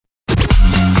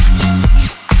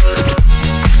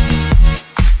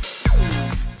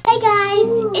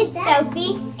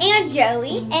Sophie and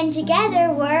Joey, and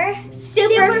together we're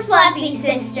Super Fluffy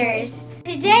Sisters.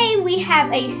 Today we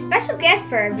have a special guest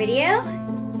for our video,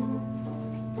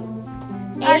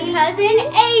 our cousin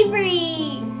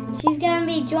Avery. She's gonna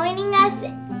be joining us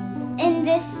in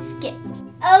this skit.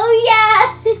 Oh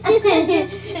yeah!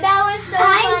 That was so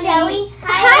Hi, funny. Joey.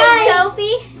 Hi,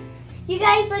 Sophie. You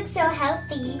guys look so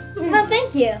healthy. Well,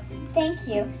 thank you. Thank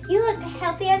you. You look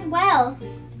healthy as well.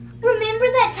 Remember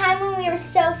that time when we were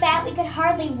so fat we could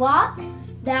hardly walk?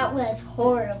 That was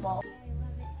horrible.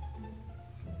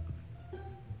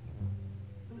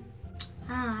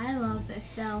 Ah, I love this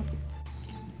show.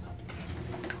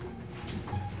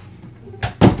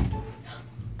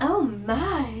 Oh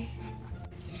my.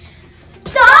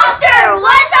 Doctor,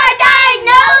 what's our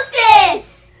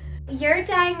diagnosis? Your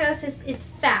diagnosis is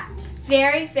fat.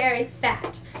 Very, very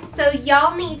fat. So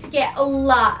y'all need to get a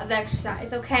lot of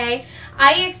exercise, okay?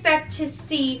 I expect to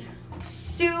see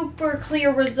super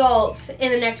clear results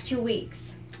in the next 2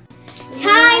 weeks.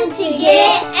 Time to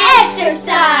get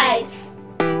exercise.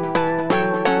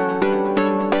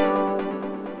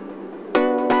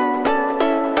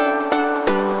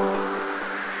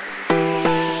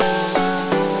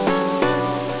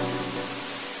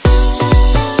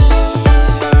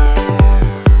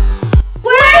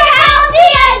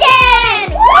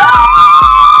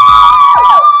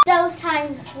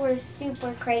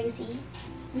 Super crazy.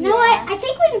 You know what? I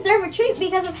think we deserve a treat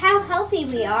because of how healthy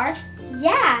we are.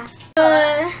 Yeah.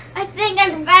 I think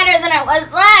I'm better than I was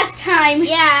last time.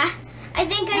 Yeah. I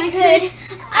think I could.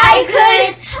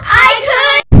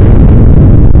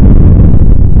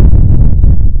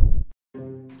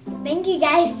 Thank you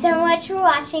guys so much for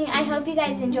watching. I hope you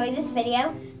guys enjoyed this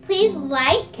video. Please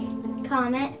like,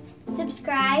 Comment,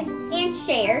 subscribe, and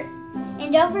share.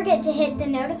 and don't forget to hit the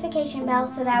notification bell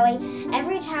so that way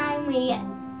every time we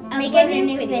Make upload a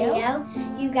new video,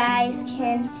 you guys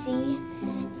can see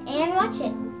and watch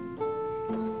it.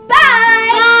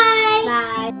 Bye! Bye!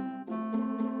 Bye.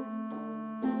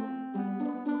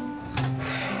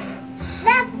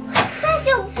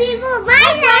 Special people,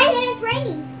 bye guys! And it's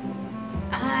raining.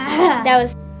 That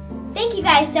was. Thank you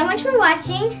guys so much for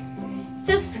watching.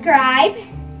 Subscribe.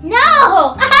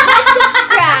 No!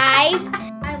 Subscribe.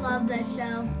 I love this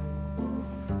show.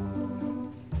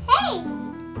 Hey!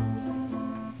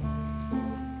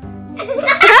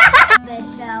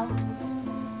 This show.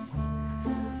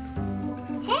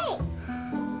 Hey!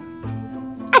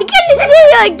 I couldn't see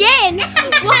you again.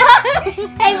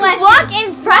 Hey, Leslie, walk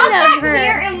in front of her.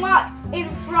 here and walk in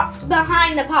front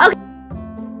behind the pop. Okay.